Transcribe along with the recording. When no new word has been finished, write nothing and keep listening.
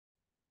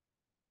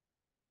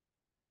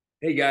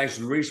Hey guys,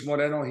 Luis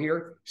Moreno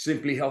here,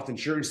 Simply Health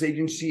Insurance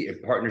Agency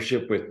in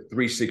partnership with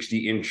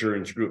 360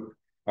 Insurance Group.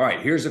 All right,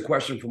 here's a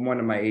question from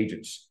one of my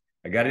agents.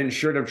 I got an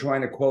insured I'm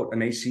trying to quote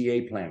an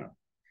ACA plan on.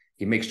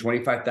 He makes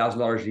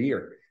 $25,000 a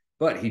year,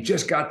 but he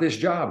just got this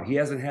job. He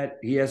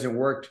hasn't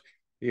worked,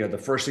 the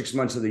first 6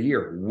 months of the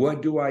year.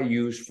 What do I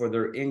use for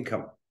their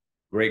income?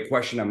 Great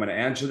question. I'm going to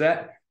answer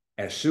that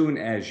as soon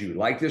as you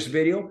like this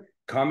video.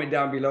 Comment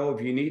down below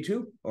if you need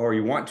to or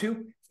you want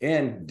to,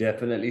 and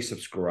definitely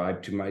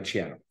subscribe to my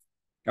channel.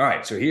 All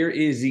right, so here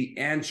is the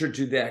answer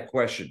to that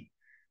question.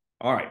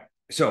 All right,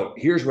 so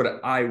here's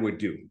what I would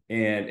do,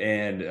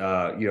 and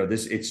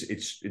this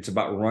it's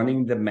about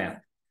running the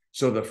math.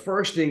 So the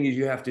first thing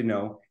you have to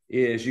know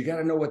is you got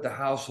to know what the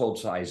household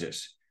size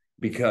is,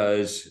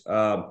 because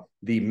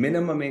the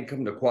minimum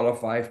income to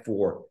qualify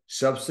for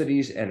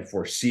subsidies and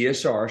for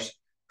CSRs,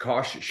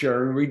 cost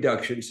sharing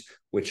reductions,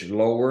 which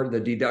lower the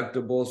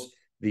deductibles,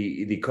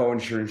 the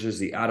co-insurances,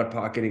 the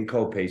out-of-pocket and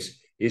co-pays,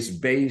 is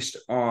based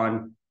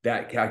on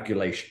that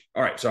calculation.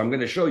 All right, so I'm going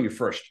to show you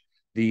first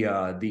the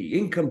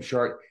income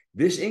chart.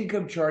 This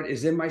income chart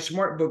is in my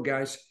smart book,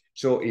 guys.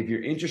 So if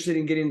you're interested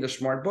in getting the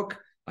smart book,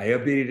 I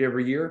update it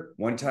every year,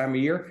 one time a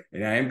year,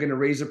 and I am going to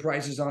raise the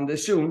prices on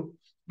this soon.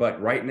 But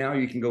right now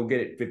you can go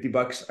get it,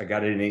 $50. I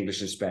got it in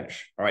English and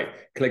Spanish. All right,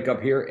 click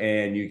up here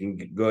and you can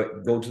go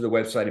to the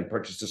website and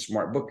purchase the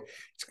smart book.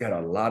 It's got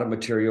a lot of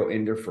material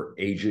in there for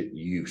agent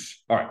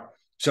use. All right,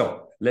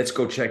 so let's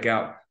go check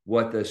out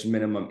what this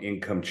minimum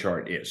income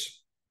chart is.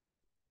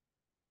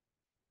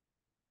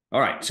 All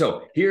right,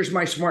 so here's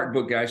my smart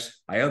book, guys.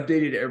 I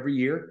update it every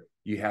year.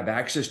 You have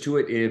access to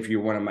it if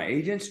you're one of my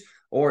agents,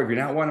 or if you're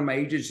not one of my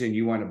agents and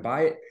you want to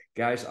buy it,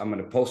 guys, I'm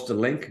going to post a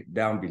link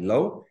down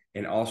below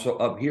and also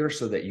up here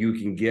so that you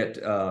can get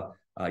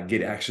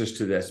access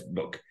to this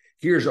book.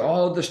 Here's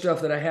all the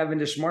stuff that I have in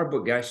this smart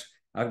book, guys.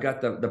 I've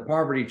got the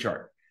poverty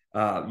chart.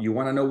 You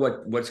want to know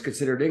what's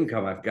considered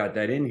income? I've got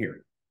that in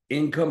here.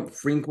 Income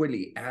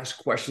frequently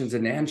asked questions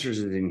and answers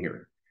is in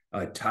here.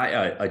 A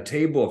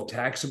table of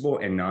taxable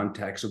and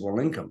non-taxable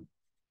income.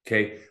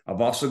 Okay, I've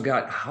also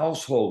got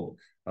household,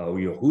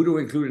 who to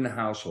include in the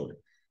household,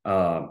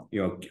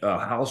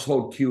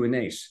 household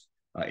Q&As,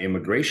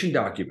 immigration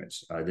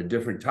documents, the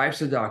different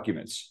types of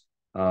documents.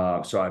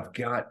 So I've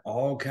got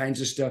all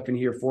kinds of stuff in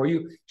here for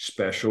you.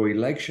 Special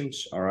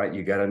elections. All right,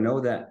 you got to know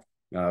that.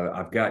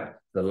 I've got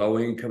the low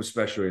income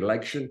special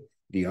election,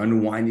 the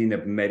unwinding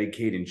of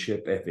Medicaid and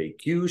CHIP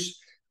FAQs.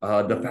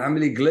 The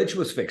family glitch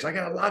was fixed. I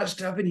got a lot of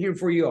stuff in here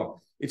for you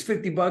all. It's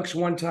 $50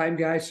 one time,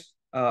 guys.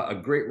 A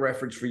great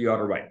reference for you all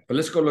to write. But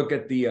let's go look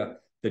at the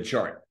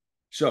chart.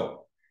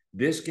 So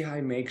this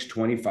guy makes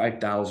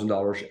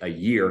 $25,000 a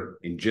year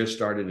and just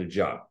started a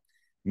job.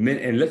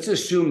 And let's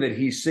assume that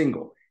he's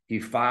single. He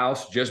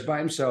files just by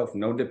himself,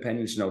 no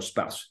dependents, no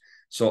spouse.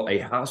 So a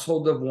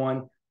household of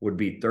one would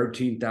be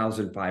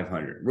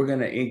 $13,500. We're going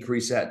to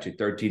increase that to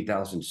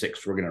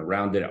 $13,006. We're going to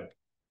round it up.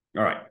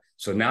 All right.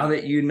 So now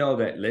that you know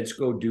that, let's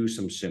go do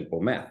some simple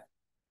math.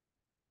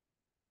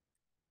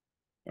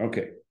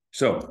 Okay,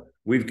 so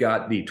we've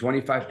got the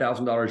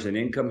 $25,000 in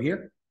income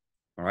here.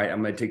 All right,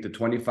 I'm going to take the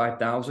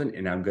 $25,000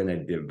 and I'm going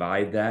to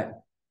divide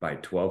that by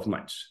 12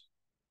 months.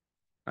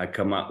 I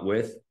come out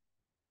with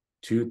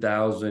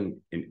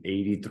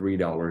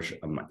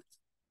 $2,083 a month.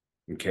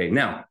 Okay,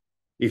 now,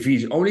 if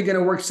he's only going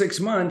to work 6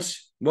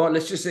 months, well,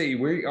 let's just say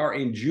we are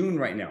in June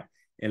right now.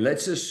 And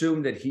let's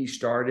assume that he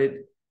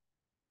started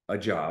a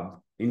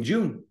job in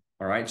June.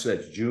 All right, so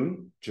that's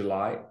June,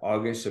 July,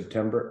 August,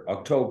 September,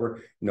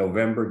 October,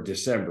 November,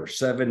 December,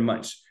 7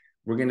 months.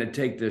 We're going to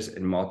take this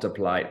and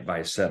multiply it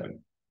by 7.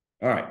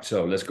 All right,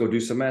 so let's go do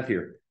some math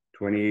here.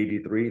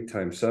 2083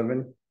 times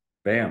 7,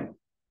 bam.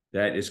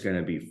 That is going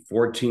to be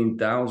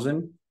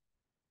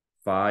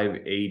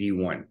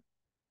 14,581.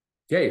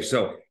 Okay,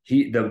 so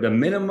the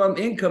minimum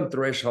income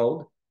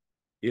threshold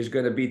is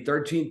going to be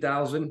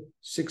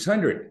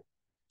 13,600.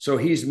 So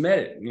he's met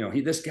it.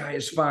 This guy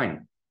is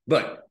fine.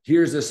 But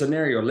here's the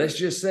scenario. Let's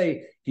just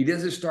say he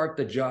doesn't start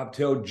the job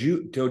till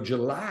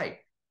July.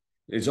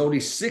 It's only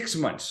 6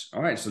 months.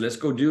 All right, so let's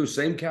go do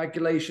same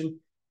calculation.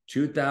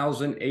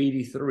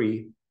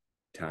 2,083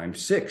 times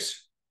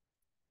 6.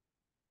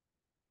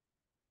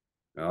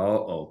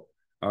 All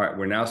right,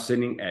 we're now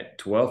sitting at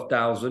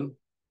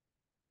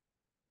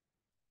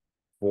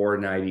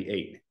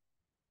 12,498.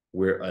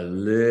 We're a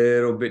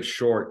little bit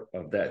short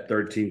of that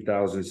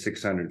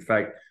 13,600. In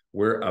fact,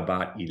 we're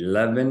about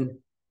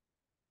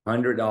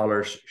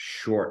 $1,100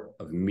 short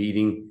of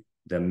meeting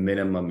the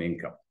minimum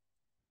income.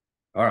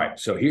 All right,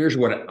 so here's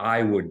what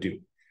I would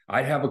do.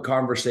 I'd have a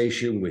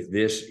conversation with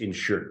this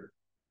insured,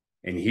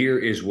 and here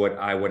is what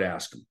I would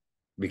ask them,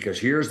 because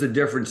here's the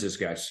differences,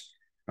 guys.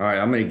 All right,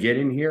 I'm going to get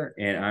in here,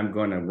 and I'm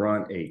going to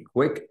run a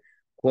quick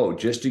quote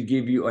just to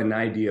give you an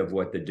idea of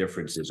what the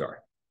differences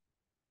are.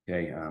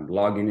 Okay, I'm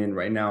logging in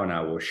right now, and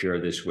I will share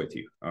this with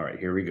you. All right,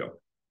 here we go.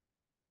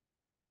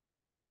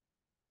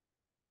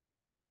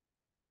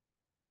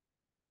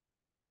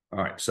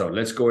 All right, so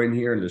let's go in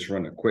here and let's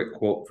run a quick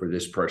quote for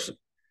this person.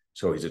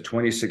 So he's a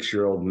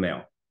 26-year-old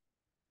male.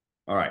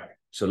 All right,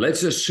 so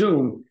let's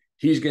assume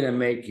he's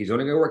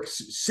only going to work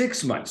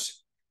 6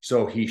 months.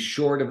 So he's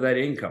short of that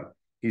income.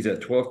 He's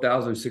at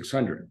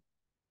 12,600.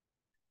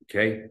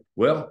 Okay.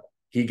 Well,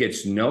 he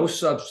gets no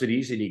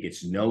subsidies and he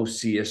gets no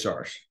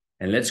CSRs.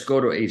 And let's go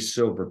to a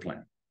silver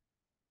plan.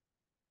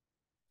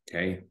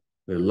 Okay.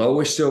 The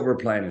lowest silver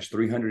plan is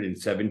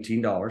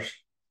 $317.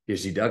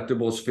 His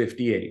deductible is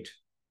 $58.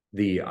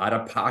 The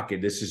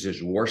out-of-pocket, this is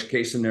his worst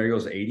case scenario,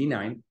 is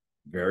 $89,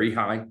 very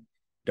high.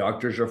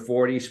 Doctors are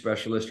 $40,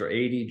 specialists are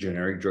 $80,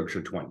 generic drugs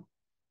are $20.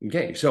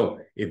 Okay, so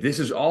if this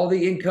is all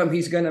the income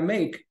he's going to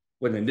make,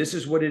 well, then this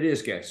is what it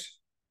is, guys.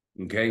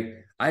 Okay,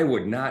 I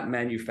would not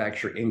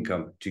manufacture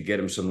income to get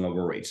him some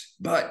lower rates,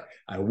 but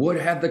I would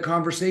have the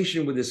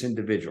conversation with this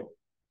individual.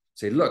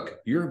 Say, look,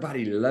 you're about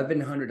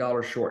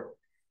 $1,100 short.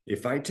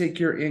 If I take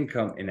your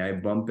income and I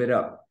bump it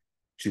up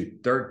to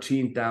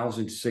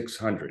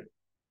 $13,600,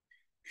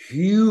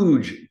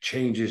 huge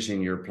changes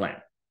in your plan.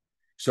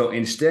 So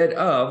instead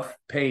of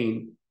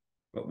paying,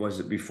 what was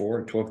it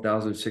before,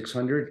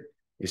 12,600,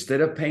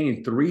 instead of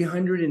paying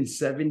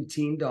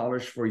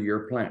 $317 for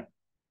your plan,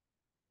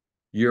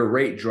 your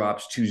rate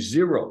drops to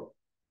 $0.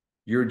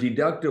 Your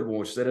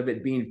deductible, instead of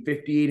it being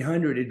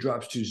 $5,800, it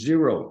drops to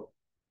 $0.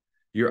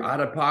 Your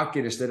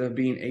out-of-pocket, instead of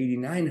being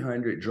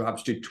 $8,900,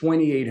 drops to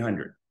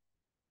 $2,800.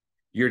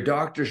 Your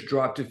doctors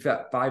drop to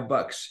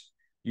 $5.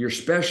 Your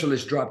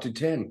specialist dropped to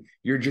 10.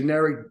 Your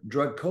generic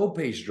drug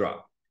copays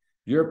drop.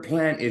 Your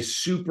plan is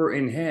super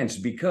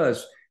enhanced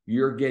because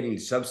you're getting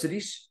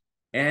subsidies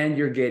and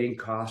you're getting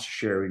cost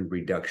sharing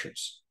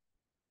reductions.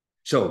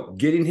 So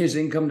getting his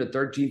income to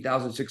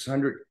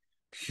 $13,600,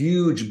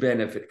 huge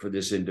benefit for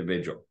this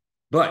individual.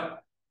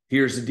 But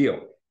here's the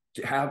deal.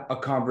 To have a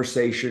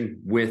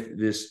conversation with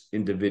this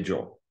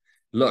individual.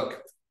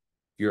 Look,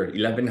 you're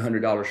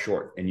 $1,100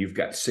 short and you've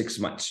got 6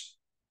 months.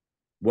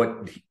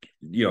 What,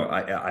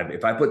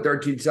 if I put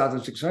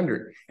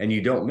 13,600 and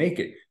you don't make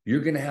it,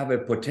 you're going to have a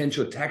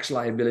potential tax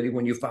liability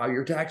when you file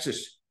your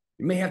taxes.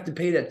 You may have to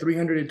pay that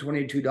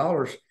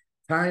 $322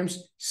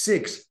 times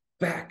 6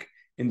 back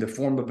in the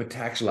form of a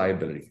tax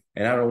liability.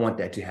 And I don't want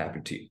that to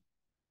happen to you.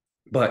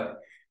 But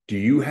do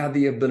you have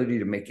the ability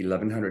to make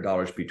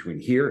 $1,100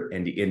 between here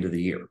and the end of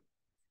the year?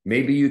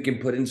 Maybe you can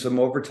put in some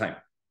overtime.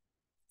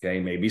 Okay.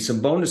 Maybe some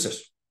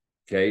bonuses.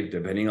 Okay.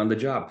 Depending on the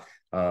job.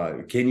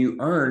 Can you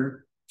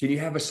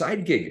have a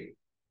side gig?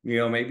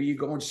 Maybe you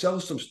go and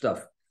sell some stuff,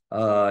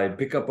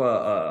 pick up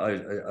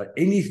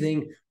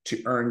anything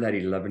to earn that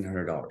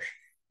 $1,100.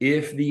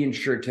 If the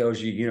insurer tells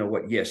you, you know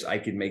what, yes, I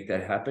can make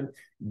that happen,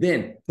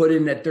 then put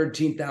in that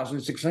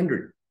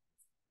 $13,600.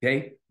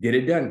 Okay, get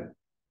it done.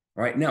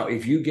 All right. Now,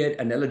 if you get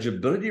an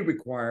eligibility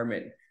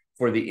requirement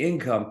for the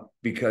income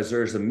because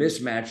there's a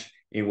mismatch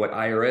in what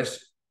IRS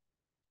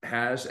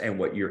has and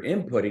what you're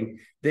inputting,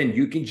 then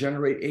you can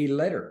generate a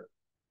letter.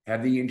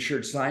 Have the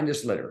insured sign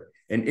this letter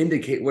and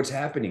indicate what's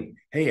happening.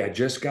 Hey, have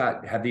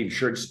the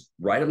insureds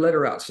write a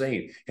letter out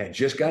saying, I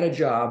just got a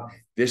job.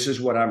 This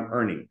is what I'm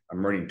earning.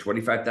 I'm earning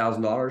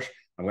 $25,000.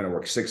 I'm going to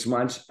work 6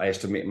 months. I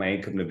estimate my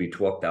income to be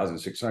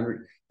 $12,600.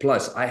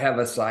 Plus, I have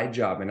a side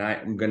job and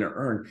I'm going to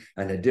earn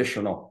an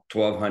additional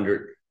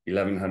 $1,200,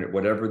 $1,100,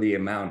 whatever the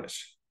amount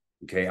is.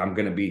 Okay, I'm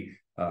going to be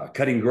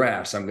cutting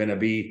grass. I'm going to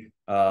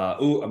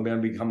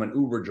become an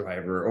Uber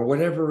driver or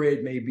whatever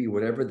it may be,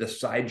 whatever the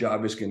side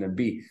job is going to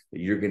be,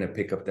 that you're going to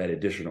pick up that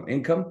additional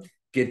income.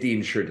 Get the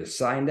insured to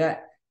sign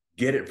that,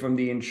 get it from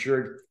the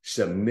insured,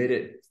 submit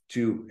it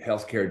to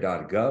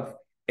healthcare.gov,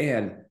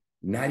 and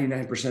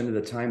 99% of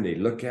the time they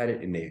look at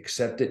it and they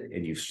accept it,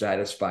 and you've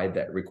satisfied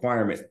that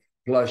requirement.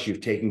 Plus,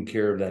 you've taken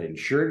care of that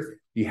insured.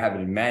 You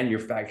haven't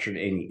manufactured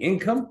any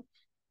income,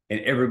 and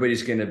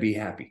everybody's going to be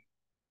happy.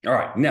 All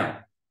right,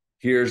 now,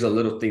 here's a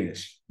little thing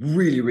that's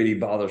really, really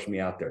bothers me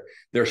out there.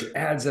 There's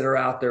ads that are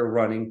out there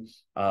running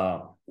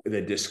with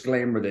a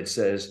disclaimer that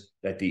says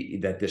that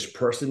this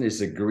person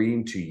is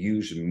agreeing to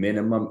use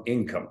minimum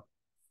income.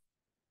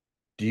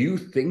 Do you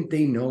think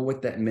they know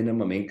what that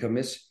minimum income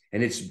is?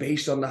 And it's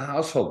based on the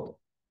household.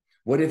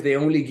 What if they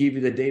only give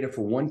you the data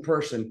for one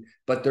person,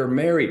 but they're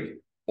married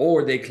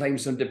or they claim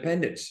some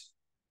dependents?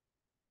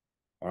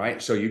 All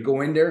right, so you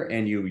go in there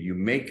and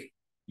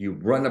you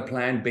run a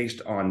plan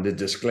based on the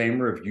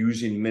disclaimer of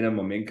using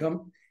minimum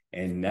income,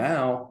 and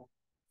now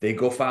they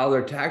go file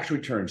their tax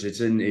returns.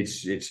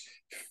 It's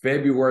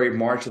February,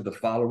 March of the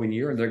following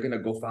year, and they're going to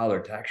go file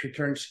their tax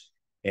returns.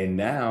 And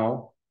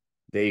now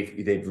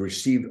they've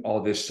received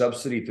all this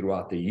subsidy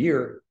throughout the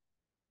year,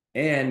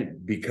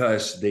 and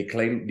because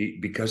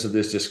of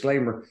this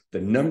disclaimer,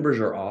 the numbers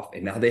are off,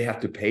 and now they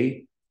have to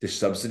pay the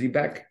subsidy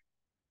back.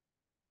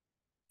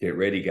 Get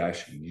ready,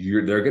 guys.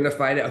 They're going to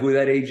find out who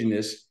that agent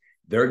is.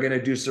 They're going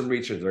to do some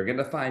research. They're going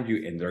to find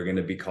you, and they're going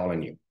to be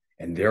calling you,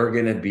 and they're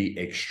going to be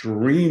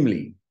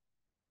extremely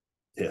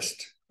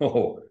pissed.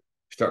 Oh,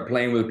 start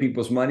playing with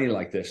people's money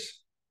like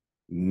this.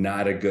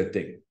 Not a good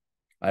thing.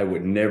 I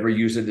would never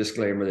use a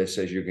disclaimer that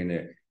says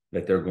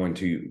that they're going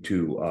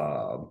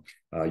to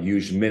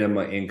use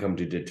minimum income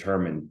to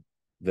determine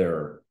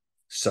their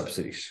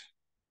subsidies.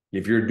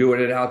 If you're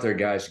doing it out there,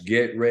 guys,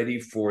 get ready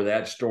for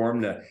that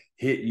storm to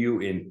hit you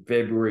in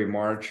February,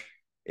 March.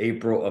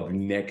 April of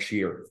next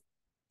year.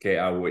 Okay,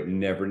 I would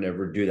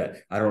never do that.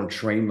 I don't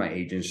train my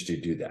agents to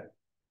do that.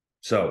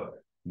 So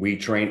we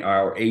train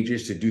our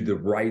agents to do the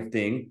right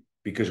thing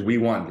because we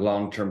want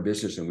long-term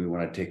business and we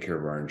want to take care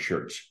of our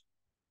insureds.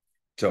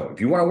 So if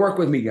you want to work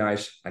with me,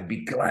 guys, I'd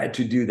be glad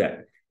to do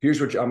that.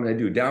 Here's what I'm going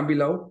to do. Down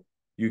below,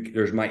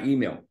 there's my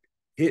email.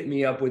 Hit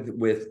me up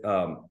with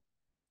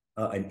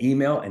an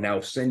email and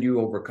I'll send you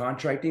over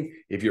contracting.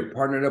 If you're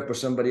partnered up with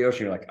somebody else,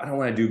 you're like, I don't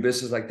want to do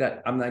business like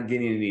that. I'm not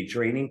getting any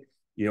training.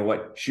 You know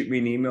what? Shoot me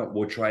an email.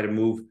 We'll try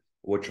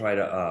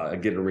to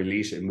get a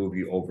release and move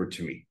you over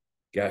to me.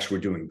 Gosh, we're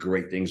doing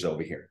great things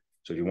over here.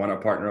 So if you want to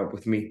partner up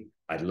with me,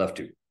 I'd love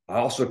to. I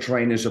also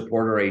train and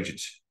support our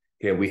agents.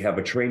 Okay, we have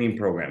a training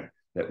program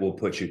that we'll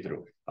put you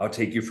through. I'll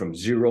take you from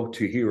zero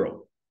to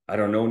hero. I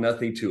don't know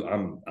nothing to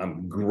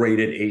I'm great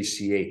at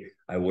ACA.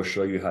 I will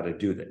show you how to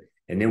do that.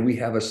 And then we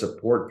have a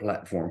support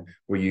platform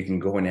where you can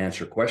go and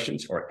answer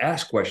questions or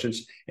ask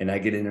questions, and I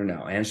get in there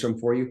now, answer them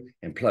for you.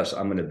 And plus,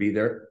 I'm going to be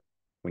there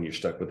when you're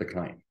stuck with a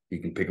client. You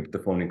can pick up the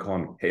phone and call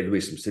me. Hey,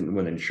 Luis, I'm sitting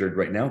with an insured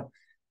right now,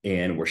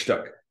 and we're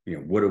stuck. You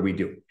know, what do we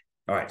do?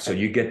 All right, so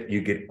you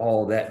get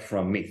all that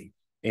from me.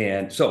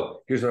 And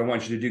so here's what I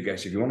want you to do,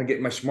 guys. If you want to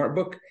get my smart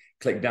book,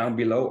 click down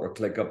below or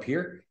click up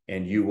here,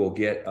 and you will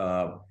get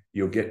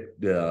you'll get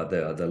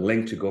the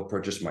link to go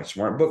purchase my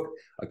smart book.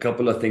 A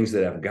couple of things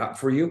that I've got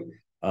for you.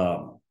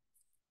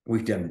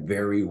 We've done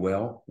very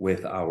well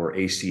with our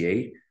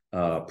ACA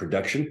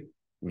production.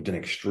 We've done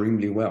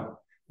extremely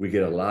well. We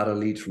get a lot of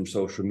leads from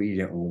social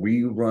media.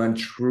 We run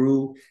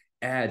true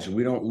ads.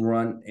 We don't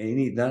run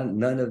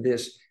none of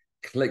this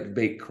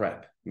clickbait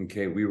crap.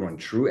 Okay, we run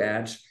true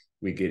ads.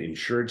 We get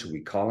insureds.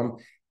 We call them,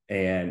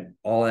 and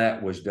all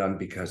that was done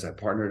because I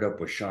partnered up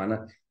with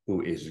Shauna,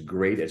 who is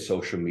great at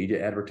social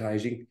media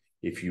advertising.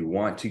 If you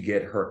want to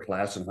get her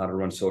class on how to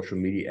run social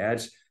media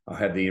ads, I'll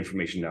have the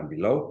information down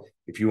below.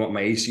 If you want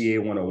my ACA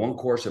 101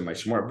 course and my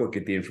smart book,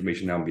 get the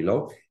information down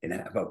below. And I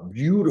have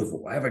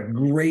a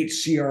great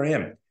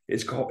CRM.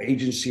 It's called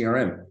Agent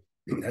CRM.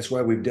 That's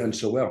why we've done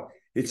so well.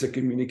 It's a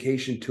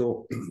communication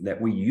tool that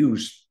we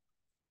use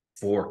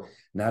for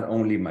not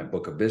only my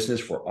book of business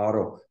for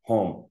auto,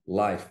 home,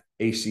 life,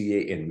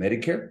 ACA, and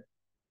Medicare,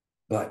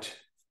 but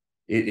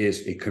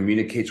it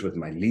communicates with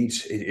my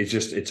leads.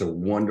 It's a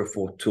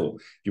wonderful tool.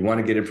 If you want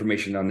to get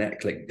information on that,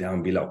 click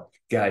down below.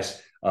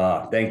 Guys,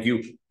 thank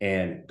you.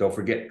 And don't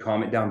forget,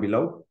 comment down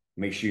below.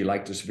 Make sure you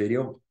like this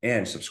video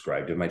and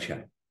subscribe to my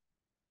channel.